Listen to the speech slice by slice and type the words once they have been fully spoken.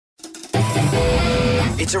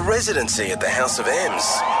It's a residency at the House of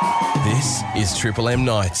M's. This is Triple M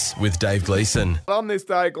Nights with Dave Gleeson. On this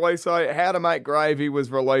day, Gleeso, How to Make Gravy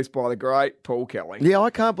was released by the great Paul Kelly. Yeah,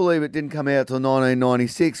 I can't believe it didn't come out till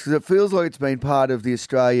 1996 because it feels like it's been part of the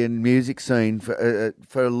Australian music scene for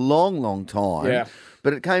a long, long time. Yeah.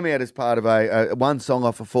 But it came out as part of a one song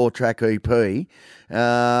off a 4-track EP,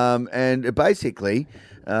 and basically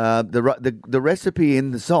the recipe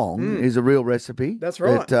in the song is a real recipe. That's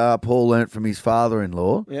right. That Paul learnt from his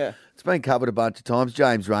father-in-law. Yeah. It's been covered a bunch of times.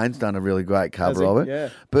 James Rain's done a really great cover of it. Yeah.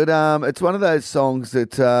 But it's one of those songs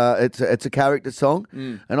that it's a character song,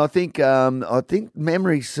 and I think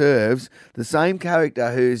memory serves the same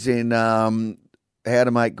character who's in How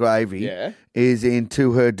to Make Gravy. Yeah. Is in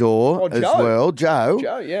To Her Door as Joe. well. Joe.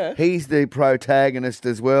 Joe, yeah. He's the protagonist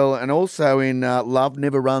as well, and also in Love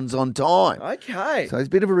Never Runs on Time. Okay. So it's a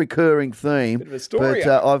bit of a recurring theme. Bit of a story.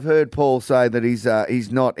 But I've heard Paul say that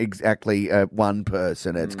he's not exactly one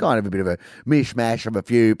person. It's kind of a bit of a mishmash of a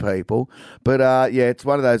few people. But yeah, it's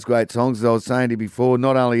one of those great songs, as I was saying to you before.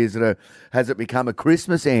 Not only has it become a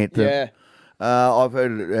Christmas anthem. Yeah. I've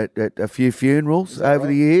heard it at a few funerals over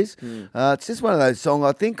the years. It's just one of those songs,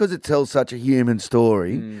 I think, because it tells such a human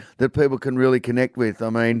story that people can really connect with.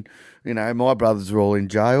 I mean, you know, my brothers are all in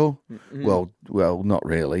jail. Well, not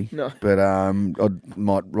really. No. But I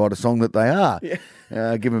might write a song that they are.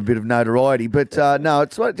 Yeah. Give them a bit of notoriety. But no,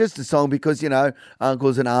 it's just a song because, you know,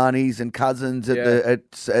 uncles and aunties and cousins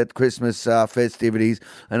at Christmas festivities,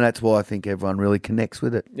 and that's why I think everyone really connects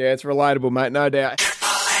with it. Yeah, it's relatable, mate, no doubt.